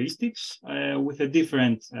characteristics with a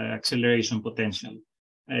different acceleration potential,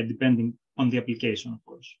 depending on the application, of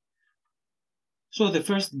course. So the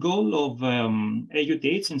first goal of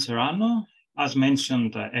AUTH in SERRANO, as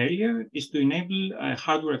mentioned earlier, is to enable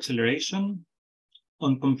hardware acceleration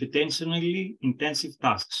on computationally intensive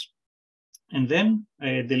tasks, and then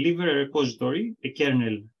deliver a repository, a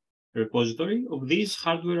kernel repository of these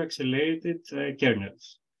hardware accelerated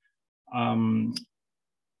kernels.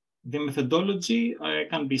 The methodology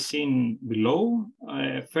can be seen below.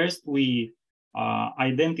 First, we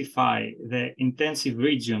identify the intensive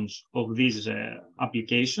regions of these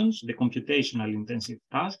applications, the computational intensive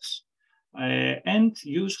tasks, and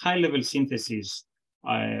use high-level synthesis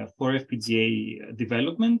for FPGA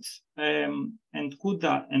development, and the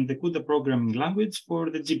CUDA programming language for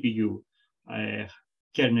the GPU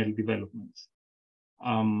kernel development.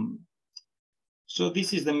 So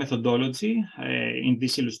this is the methodology in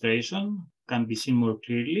this illustration, can be seen more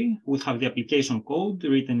clearly. We have the application code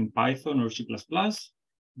written in Python or C++.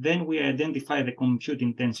 Then we identify the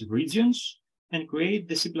compute-intensive regions and create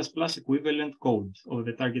the C++ equivalent code of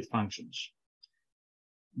the target functions.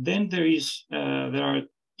 Then there are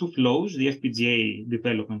two flows, the FPGA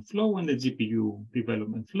development flow and the GPU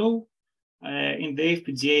development flow. In the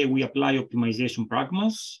FPGA, we apply optimization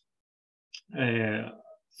pragmas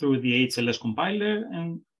through the HLS compiler,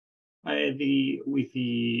 and with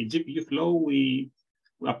the GPU flow, we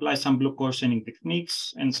apply some block coarsening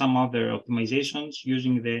techniques and some other optimizations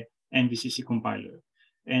using the NVCC compiler.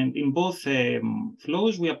 And in both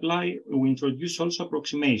flows, we introduce also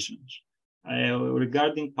approximations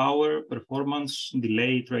regarding power, performance,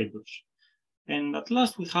 delay, trade-offs. And at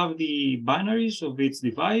last, we have the binaries of each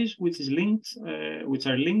device, which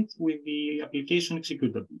are linked with the application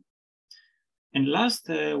executable. And last,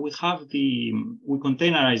 we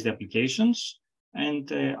containerize the applications and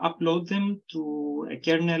upload them to a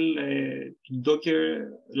kernel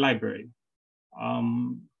Docker library.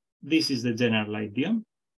 This is the general idea.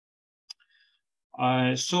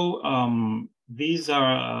 These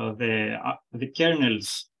are the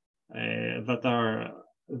kernels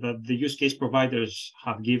that the use case providers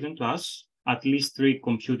have given to us, at least 3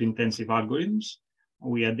 compute-intensive algorithms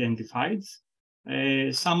we identified.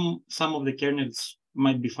 Some of the kernels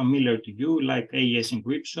might be familiar to you, like AES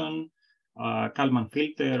encryption, Kalman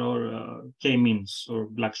filter, or K-means or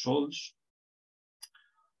Black-Scholes.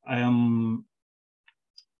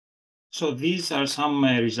 So these are some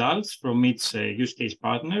results from its use case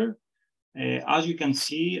partner. As you can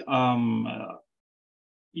see,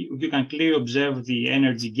 you can clearly observe the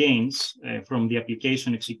energy gains from the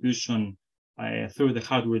application execution through the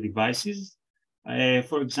hardware devices.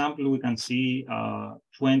 For example, we can see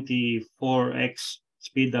 24x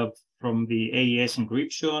speed up from the AES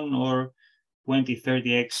encryption, or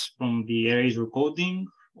 20-30x from the erasure coding,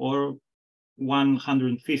 or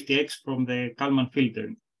 150x from the Kalman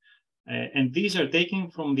filtering. And these are taken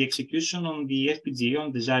from the execution on the FPGA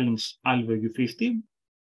on the Xilinx Alvo U50,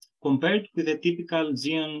 compared with a typical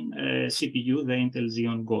Xeon CPU, the Intel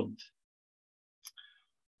Xeon Gold.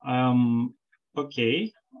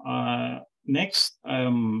 Okay, next,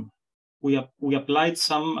 we applied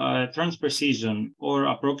some transprecision or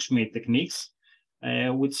approximate techniques,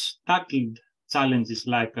 which tackled challenges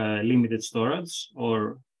like limited storage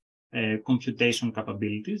or computation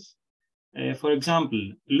capabilities. For example,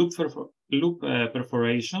 loop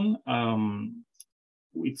perforation,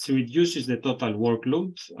 which reduces the total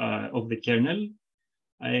workload of the kernel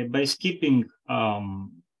by skipping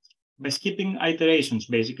iterations,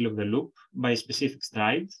 basically, of the loop by specific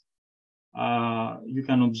strides. You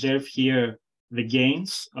can observe here the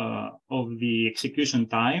gains of the execution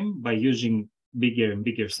time by using bigger and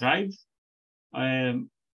bigger strides.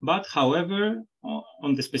 But however,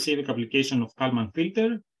 on the specific application of Kalman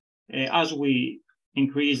filter, as we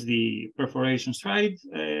increase the perforation stride,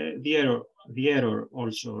 the error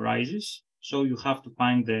also rises. So you have to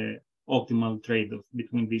find the optimal trade-off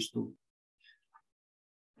between these two.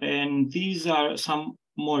 And these are some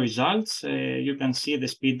more results. You can see the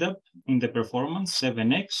speed up in the performance,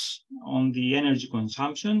 7x, on the energy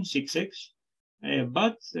consumption, 6x,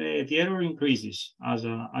 but the error increases, as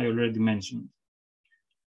I already mentioned.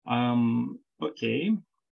 Okay.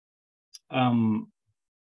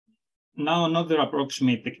 Now another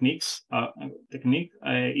approximate technique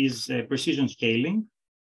is precision scaling.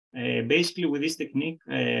 Basically, with this technique,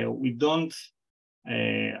 we don't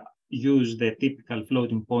use the typical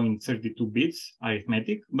floating point 32 bits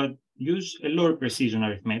arithmetic, but use a lower precision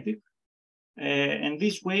arithmetic. And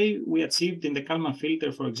this way, we achieved in the Kalman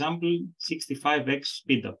filter, for example, 65x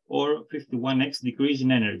speedup or 51x decrease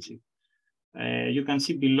in energy. You can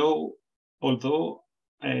see below, although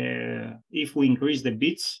if we increase the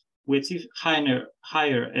bits, we achieve higher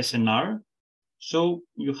SNR. So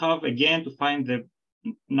you have, again, to find the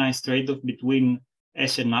nice trade-off between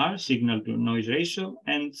SNR, signal to noise ratio,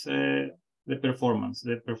 and the performance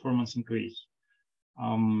increase.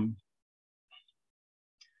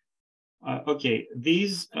 Okay,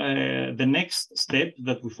 the next step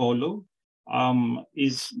that we follow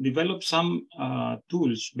is develop some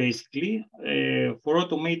tools, basically, for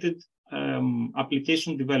automated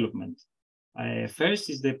application development. First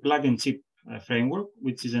is the plug and chip framework,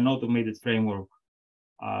 which is an automated framework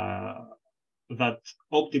that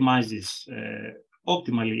optimizes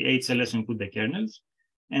optimally HLS and CUDA kernels,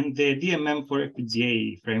 and the DMM for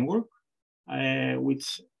FPGA framework,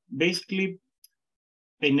 which basically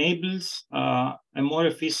enables a more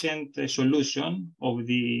efficient solution of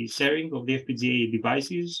the sharing of the FPGA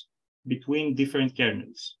devices between different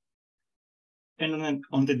kernels. And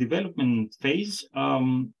on the development phase,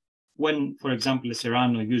 when, for example, a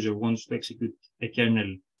Serrano user wants to execute a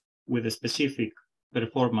kernel with a specific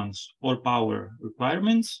performance or power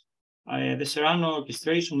requirements, the Serrano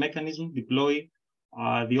orchestration mechanism deploy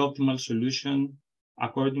the optimal solution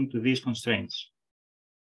according to these constraints.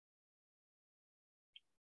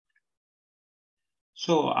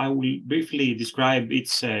 So I will briefly describe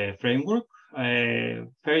its framework.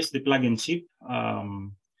 First, the plug and chip,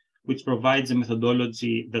 which provides a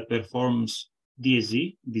methodology that performs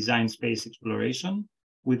DSE, design space exploration,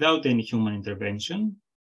 without any human intervention,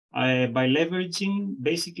 by leveraging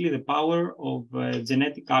basically the power of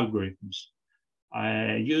genetic algorithms.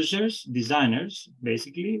 Users, designers,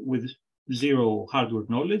 basically, with zero hardware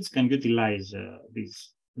knowledge can utilize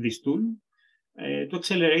this tool to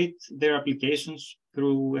accelerate their applications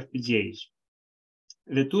through FPGAs.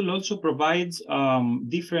 The tool also provides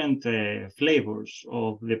different flavors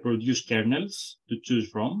of the produced kernels to choose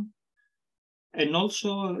from, and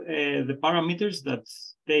also the parameters that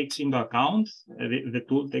takes into account, the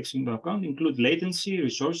tool takes into account, include latency,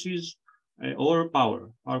 resources, or power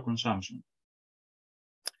consumption.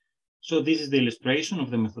 So this is the illustration of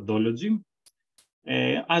the methodology.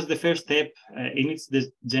 As the first step in its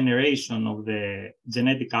generation of the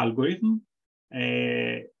genetic algorithm,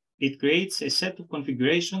 it creates a set of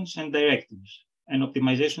configurations and directives and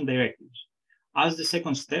optimization directives. As the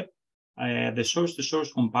second step, the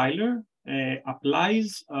source-to-source compiler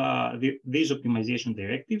applies these optimization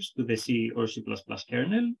directives to the C or C++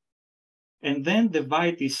 kernel, And then the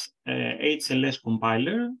Vitis HLS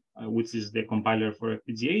compiler, which is the compiler for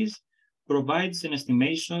FPGAs, provides an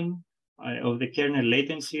estimation of the kernel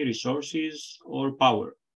latency, resources, or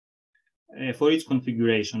power for each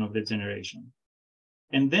configuration of the generation.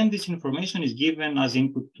 And then this information is given as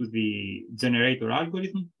input to the generator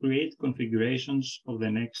algorithm to create configurations of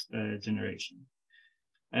the next generation.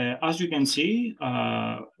 As you can see,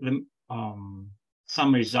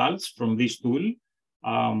 some results from this tool.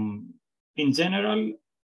 In general,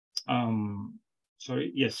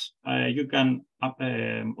 you can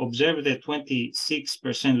observe the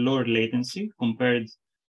 26% lower latency compared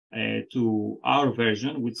to our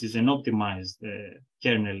version, which is an optimized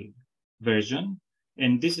kernel version.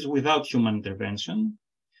 And this is without human intervention.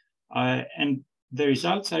 And the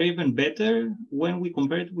results are even better when we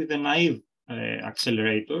compare it with a naive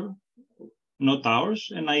accelerator, not ours,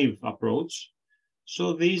 a naive approach.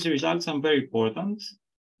 So these results are very important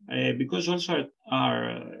because also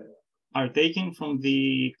are taken from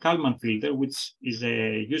the Kalman filter, which is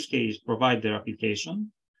a use case provider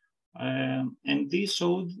application. And this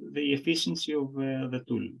showed the efficiency of the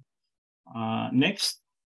tool. Next,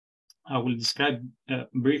 I will describe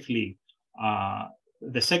briefly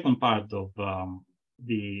the second part of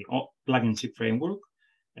the plug-and-chip framework,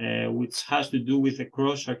 which has to do with a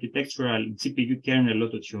cross-architectural GPU kernel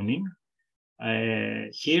auto-tuning.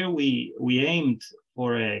 Here we aimed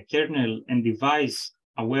for a kernel and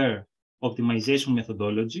device-aware optimization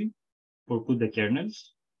methodology for CUDA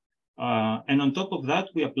kernels. And on top of that,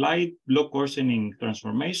 we applied block coarsening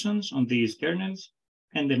transformations on these kernels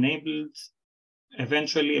and enabled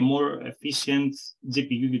eventually a more efficient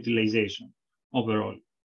GPU utilization overall.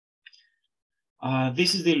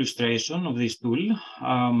 This is the illustration of this tool.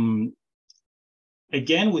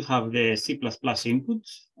 Again, we have the C++ input,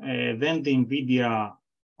 then the NVIDIA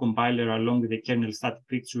compiler along with the kernel static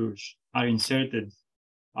features are inserted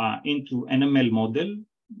into an ML model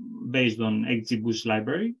based on XGBoost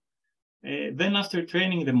library. Then after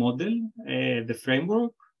training the model, the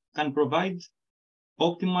framework can provide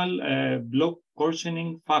optimal block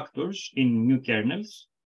coarsening factors in new kernels,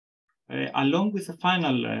 along with the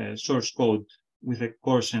final source code with the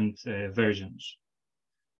coarsened versions.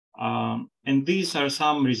 And these are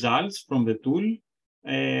some results from the tool.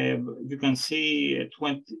 You can see a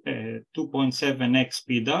 2.7x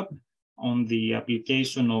speed up on the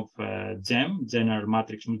application of GEM, general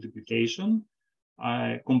matrix multiplication,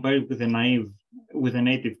 compared with a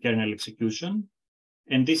native kernel execution.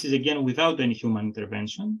 And this is again without any human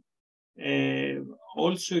intervention.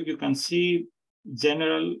 Also, you can see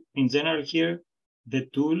in general here, the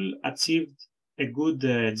tool achieved a good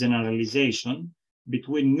generalization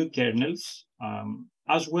between new kernels,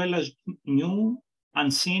 as well as new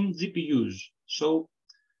unseen GPUs. So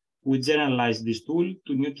we generalized this tool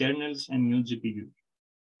to new kernels and new GPUs.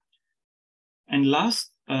 And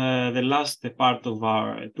last, the last part of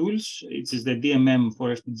our tools, it is the DMM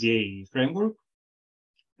for FPGA framework.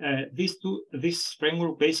 This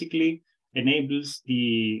framework basically enables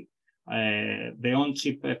the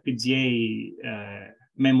on-chip FPGA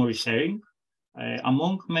memory sharing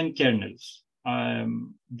among many kernels.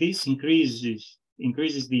 This increases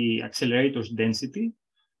the accelerator's density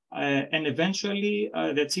and eventually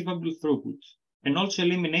the achievable throughput, and also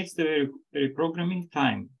eliminates the reprogramming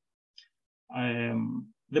time.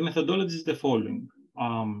 The methodology is the following.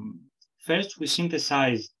 First, we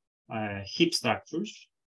synthesize heap structures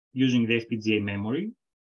using the FPGA memory,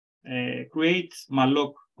 create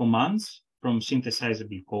malloc commands from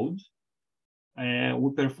synthesizable code.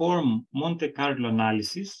 We perform Monte Carlo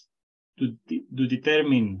analysis to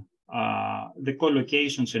determine the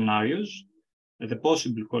collocation scenarios, the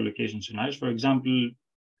possible collocation scenarios, for example,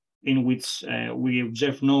 in which we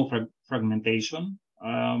observe no fragmentation.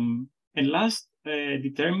 And last,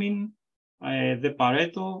 determine the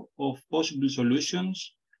Pareto of possible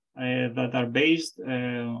solutions that are based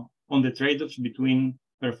on the trade-offs between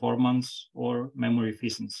performance or memory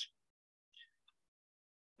efficiency.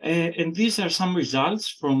 And these are some results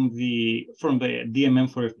from the DMM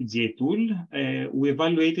for FPGA tool. We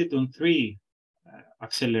evaluated on 3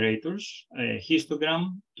 accelerators,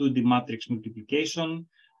 histogram, 2D matrix multiplication,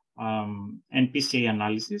 and PCA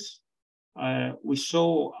analysis. We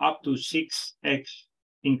saw up to 6x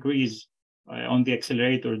increase on the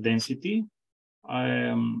accelerator density.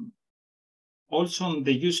 Also, on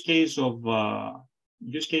the use case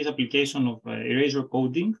application of erasure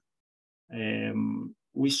coding,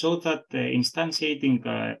 we saw that instantiating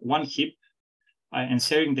one heap and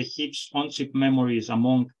sharing the heap's on-chip memories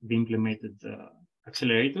among the implemented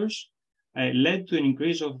accelerators led to an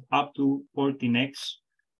increase of up to 14x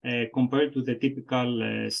compared to the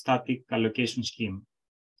typical static allocation scheme.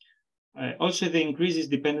 Also, the increase is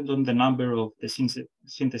dependent on the number of the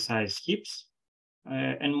synthesized heaps,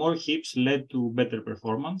 and more heaps led to better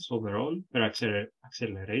performance overall per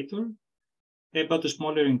accelerator, but a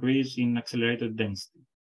smaller increase in accelerator density.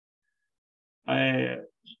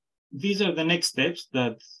 These are the next steps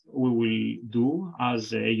that we will do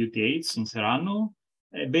as UTH in Serrano,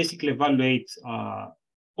 basically evaluate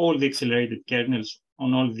all the accelerated kernels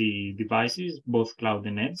on all the devices, both cloud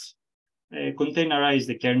and edge, containerize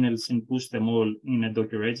the kernels and push them all in a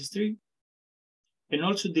Docker registry, and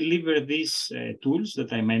also deliver these tools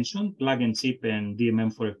that I mentioned, plug and chip and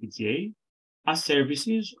DMM for FPGA, as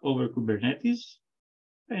services over Kubernetes,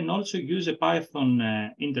 and also use a Python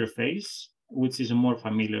interface, which is more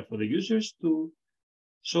familiar for the users,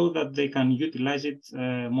 so that they can utilize it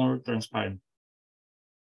more transparently.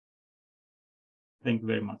 Thank you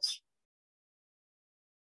very much.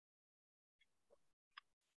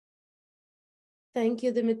 Thank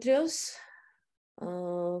you, Dimitrios.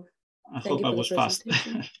 I hope I was fast.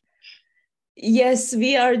 Yes,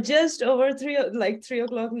 we are just over 3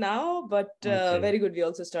 o'clock now, but okay. Very good. We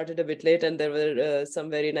also started a bit late and there were some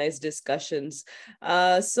very nice discussions.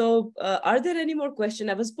 So are there any more questions?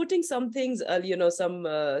 I was putting some things,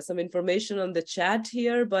 some information on the chat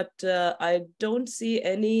here, but I don't see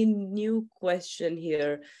any new question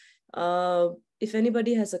here. If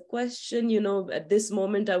anybody has a question, at this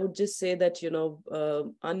moment, I would just say that,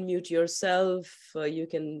 unmute yourself. You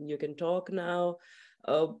can talk now.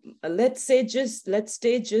 Let's stay just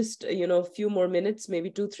a few more minutes, maybe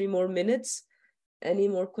 2-3 more minutes. Any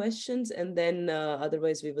more questions? And then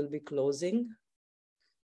otherwise we will be closing.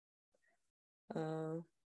 I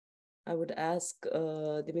would ask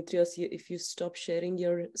Dimitrios if you stop sharing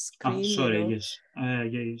your screen. Sorry, yes.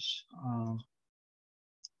 Yes.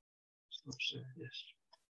 Stop share, yes.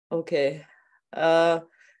 Okay.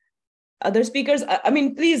 Other speakers, I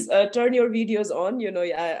mean, please turn your videos on.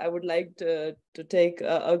 I would like to take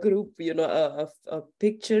a group, a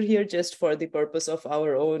picture here just for the purpose of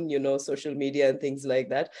our own, social media and things like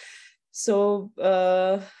that. So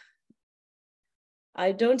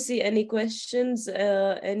I don't see any questions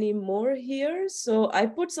anymore here. So I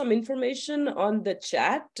put some information on the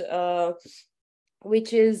chat,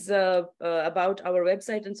 which is about our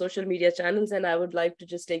website and social media channels. And I would like to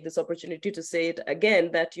just take this opportunity to say it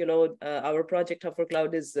again that, our project Hub for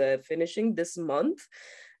Cloud is finishing this month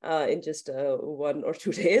in just 1 or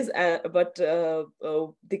 2 days. But the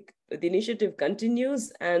initiative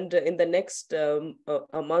continues. And in the next a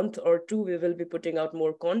month or two, we will be putting out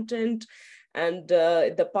more content. And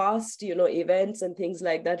the past, events and things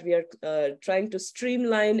like that, we are trying to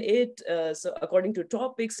streamline it. So according to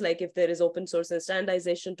topics, like if there is open source and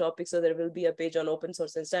standardization topics, so there will be a page on open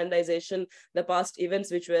source and standardization. The past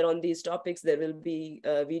events which were on these topics, there will be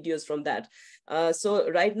videos from that.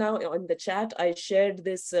 So right now on the chat, I shared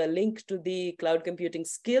this link to the cloud computing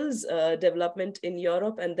skills development in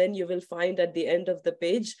Europe. And then you will find at the end of the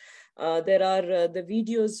page, there are the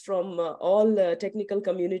videos from all technical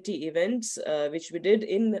community events, which we did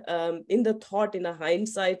in the thought, in a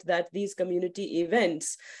hindsight, that these community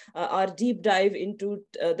events are deep dive into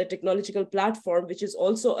the technological platform, which is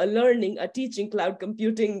also a teaching cloud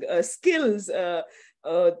computing skills,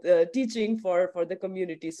 teaching for the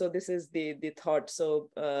community. So this is the thought. So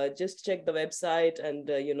just check the website and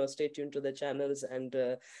stay tuned to the channels, and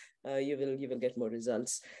you will get more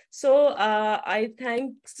results. So I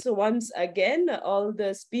thanks once again all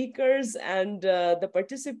the speakers and the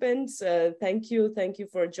participants. Thank you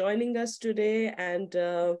for joining us today, and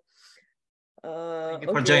thank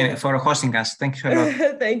you for hosting us. Thank you a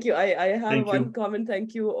lot. Thank you. I have one comment.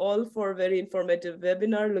 Thank you all for a very informative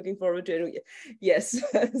webinar. Looking forward to it. Yes,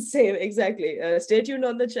 same, exactly. Stay tuned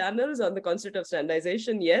on the channels on the concept of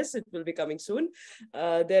standardization. Yes, it will be coming soon.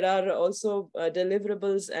 There are also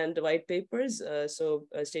deliverables and white papers. So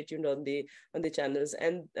stay tuned on the channels.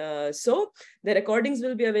 And so the recordings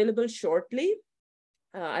will be available shortly.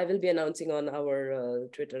 I will be announcing on our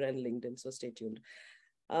Twitter and LinkedIn. So stay tuned.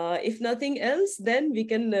 If nothing else, then we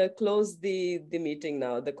can close the meeting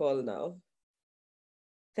now, the call now.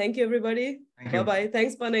 Thank you, everybody. Bye-bye.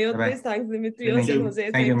 Thanks, Panagiotis. Thanks, Dimitrios and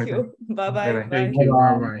Jose. Thank you. Bye-bye. Thank you.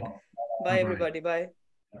 Bye-bye. Bye, everybody. Bye.